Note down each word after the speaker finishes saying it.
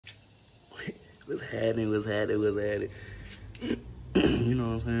What's happening? What's happening? What's happening? You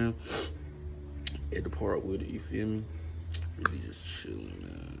know what I'm saying? At the park with it, you feel me? Really just chilling,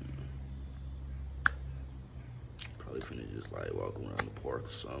 man. Probably finna just like walk around the park or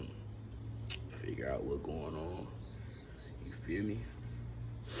something. Figure out what's going on. You feel me?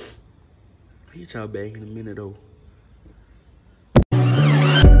 Hit y'all back in a minute though.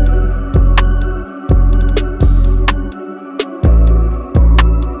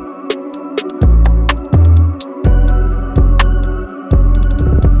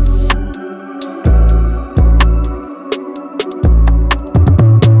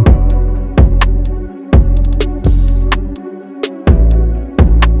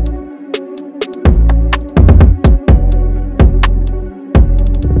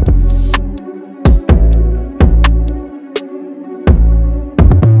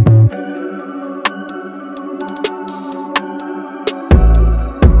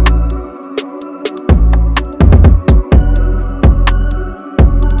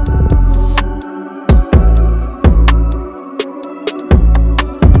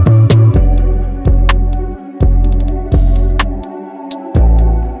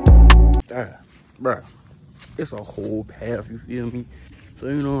 Bruh, it's a whole path, you feel me? So,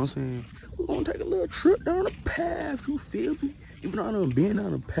 you know what I'm saying? We're gonna take a little trip down the path, you feel me? Even though I done been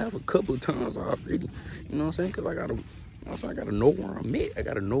down the path a couple of times already, you know what I'm saying? Cause I gotta, you know what I'm saying? I gotta know where I'm at. I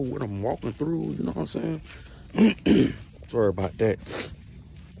gotta know what I'm walking through, you know what I'm saying? Sorry about that.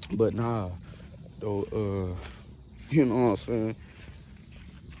 But nah, though, you know what I'm saying?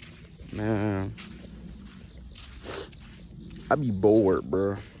 Man, I be bored,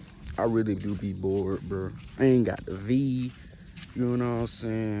 bro. I really do be bored, bro. I ain't got the V, you know what I'm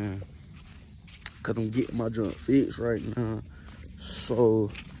saying? Cause I'm getting my junk fixed right now. So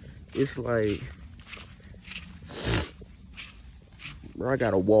it's like, bro, I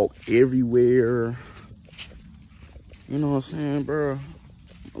gotta walk everywhere. You know what I'm saying, bro?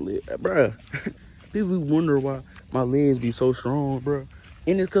 Bro, people wonder why my legs be so strong, bro.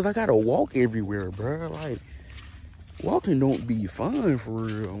 And it's cause I gotta walk everywhere, bro. Like, walking don't be fun for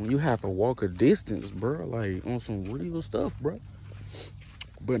real. When you have to walk a distance, bro. Like, on some real stuff, bro.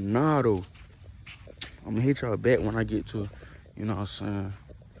 But nah, though. I'm gonna hit y'all back when I get to, you know what I'm saying,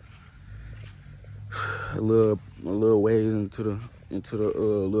 a little ways into the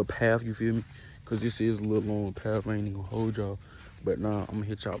little path, you feel me? Cause this is a little long path. I ain't even gonna hold y'all. But nah, I'm gonna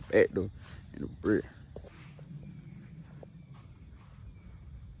hit y'all back though in the brick.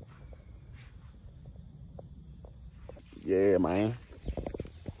 Yeah, man.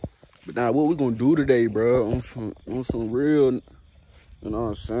 But nah, what we gonna do today, bro? On some real, you know what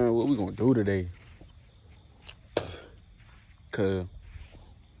I'm saying? What we gonna do today? Cause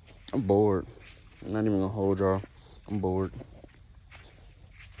I'm bored. I'm not even gonna hold y'all. I'm bored.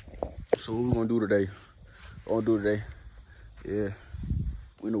 So what we gonna do today? What we gonna do today? Yeah,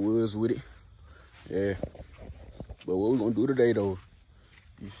 we in the woods with it. Yeah. But what we gonna do today though?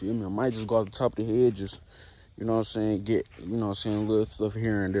 You feel me? I might just go off the top of the head, just, you know what I'm saying, get, you know what I'm saying, little stuff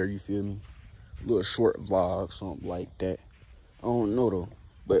here and there, you feel me? Little short vlog, something like that. I don't know though.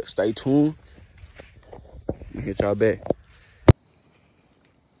 But stay tuned. I'm gonna hit y'all back.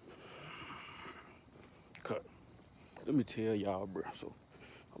 Cut. Let me tell y'all, bro. So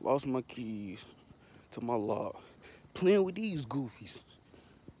I lost my keys to my lock. Playing with these goofies.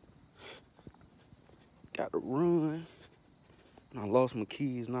 Got to run. And I lost my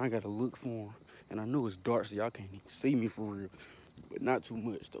keys. Now I gotta look for them. And I know it's dark, so y'all can't even see me for real. But not too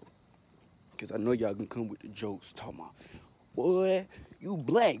much though. Cause I know y'all can come with the jokes talking about, boy, you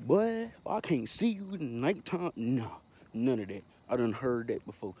black, boy. I can't see you in the nighttime. No, none of that. I done heard that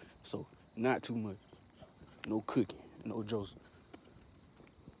before. So not too much. No cooking, no jokes.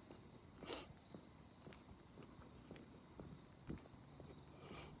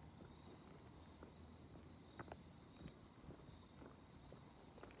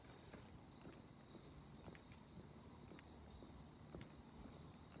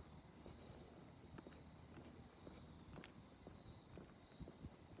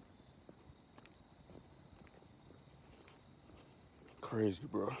 Crazy,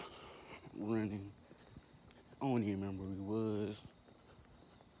 bro. Running. I don't even remember where we was.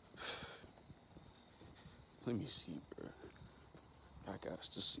 Let me see, bro. I got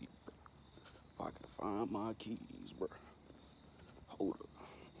to see, bro. If I can find my keys, bro. Hold up.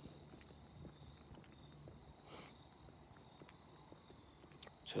 I'm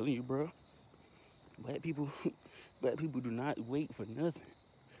telling you, bro. Black people, black people do not wait for nothing.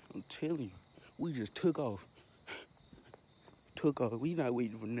 I'm telling you. We just took off. Took off. We not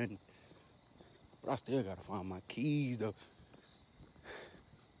waiting for nothing. But I still gotta find my keys, though.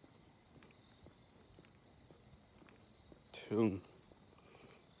 telling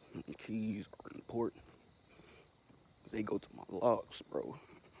you, the keys are important. They go to my locks, bro.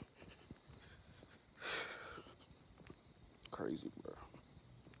 Crazy, bro.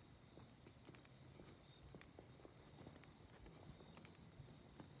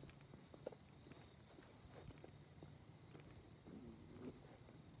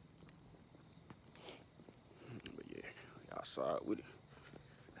 But yeah, outside with it.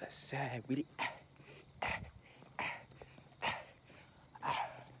 Outside with it.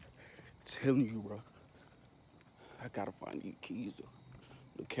 Telling you, bro. I gotta find these keys, though.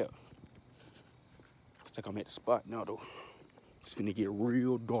 Look out. Looks like I'm at the spot now, though. It's finna get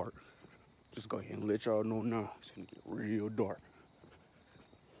real dark. Just go ahead and let y'all know now. It's finna get real dark.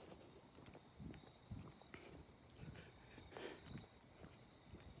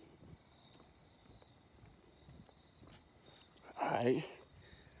 Alright.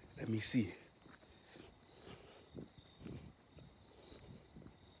 Let me see.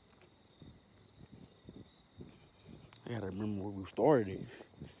 I gotta remember where we started at.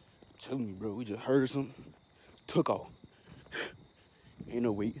 I'm telling you, bro, we just heard something. Took off. Ain't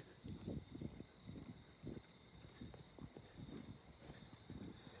no wait.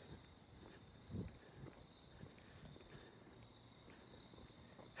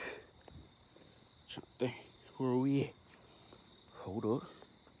 Trying to think. Where are we at? Hold up.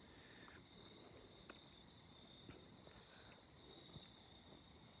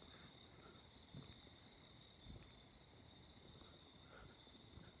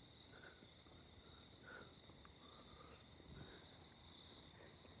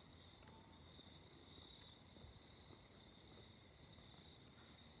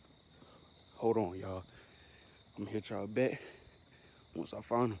 Hold on, y'all. I'm gonna hit y'all back once I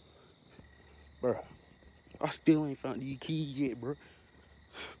find them. Bruh, I still ain't found these keys yet, bro.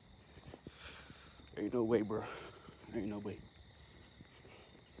 Ain't no way, bro. Ain't no way.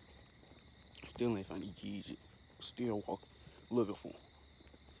 Still ain't found these keys yet. Still walking, looking for them.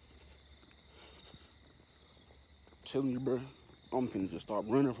 Telling you, bro, I'm finna just start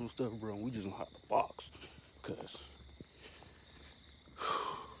running from stuff, bro, and we just gonna have to box. Cause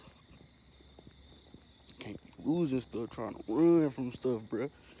can't be losing stuff trying to run from stuff,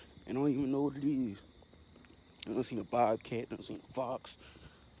 bro. And I don't even know what it is. I done seen a bobcat, done seen a fox,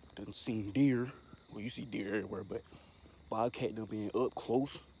 done seen deer. Well, you see deer everywhere, but bobcat done being up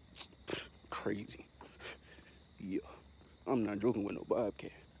close. Crazy. Yeah. I'm not joking with no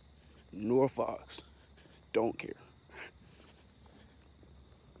bobcat. Nor fox. Don't care.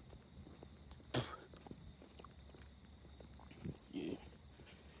 Yeah.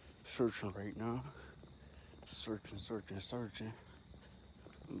 Searching right now. Searching.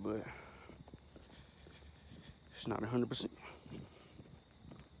 But it's not 100%.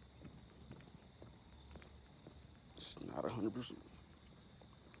 It's not 100%.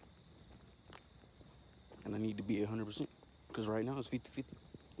 And I need to be 100%. Because right now it's 50-50.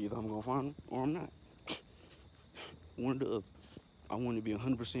 Either I'm going to find them or I'm not. One or the other. I want to be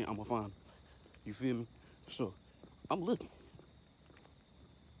 100%, I'm going to find them. You feel me? So, I'm looking.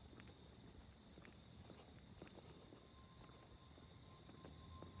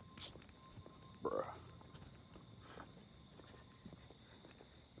 Bruh.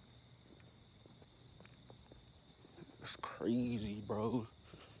 It's crazy, bro.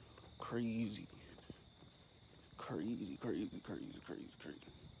 Crazy.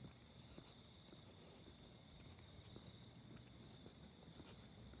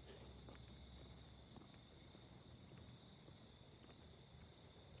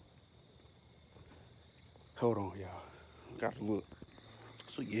 Hold on, y'all. Got to look.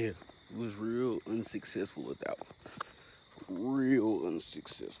 So, yeah, it was real unsuccessful at that one. Real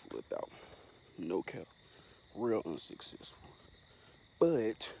unsuccessful at that one. No cap. Real unsuccessful.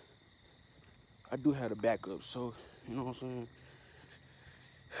 But I do have a backup, so you know what I'm saying?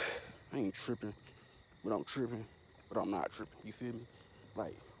 I ain't tripping, but I'm tripping, but I'm not tripping. You feel me?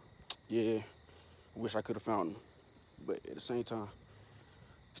 Like, yeah, wish I could have found them, but at the same time,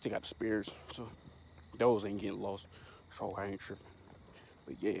 still got the spares, so those ain't getting lost. So I ain't tripping.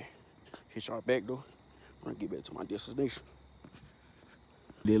 But yeah, hit y'all back though. I'm gonna get back to my destination.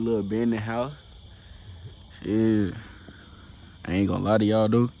 That little abandoned house. Shit. I ain't gonna lie to y'all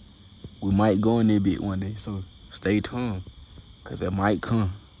though. We might go in there bit one day, so stay tuned. Cause it might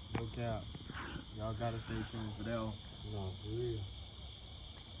come. No cap. Y'all gotta stay tuned for that one. No, for real.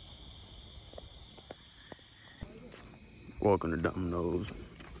 Welcome to Domino's.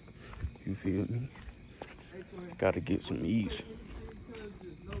 You feel me? Gotta get some ease.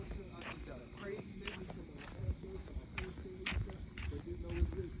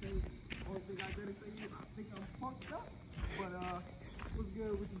 fucked up. But what's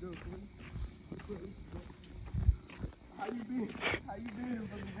good with you though, Quinn? How you been? How you been,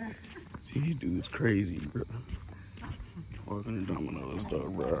 man? These dudes crazy, bro. Walking in Domino's, though,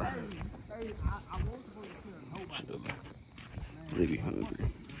 bro. Hey, I won't supposed to tell nobody. Chillin'. Really hungry.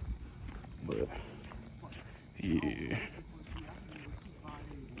 But, yeah.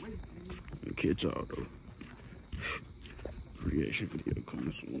 I'll catch y'all, though. Reaction video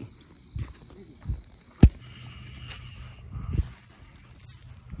coming soon.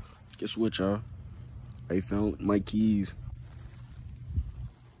 Guess what, y'all? I found my keys.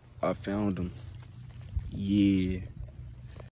 I found them. Yeah.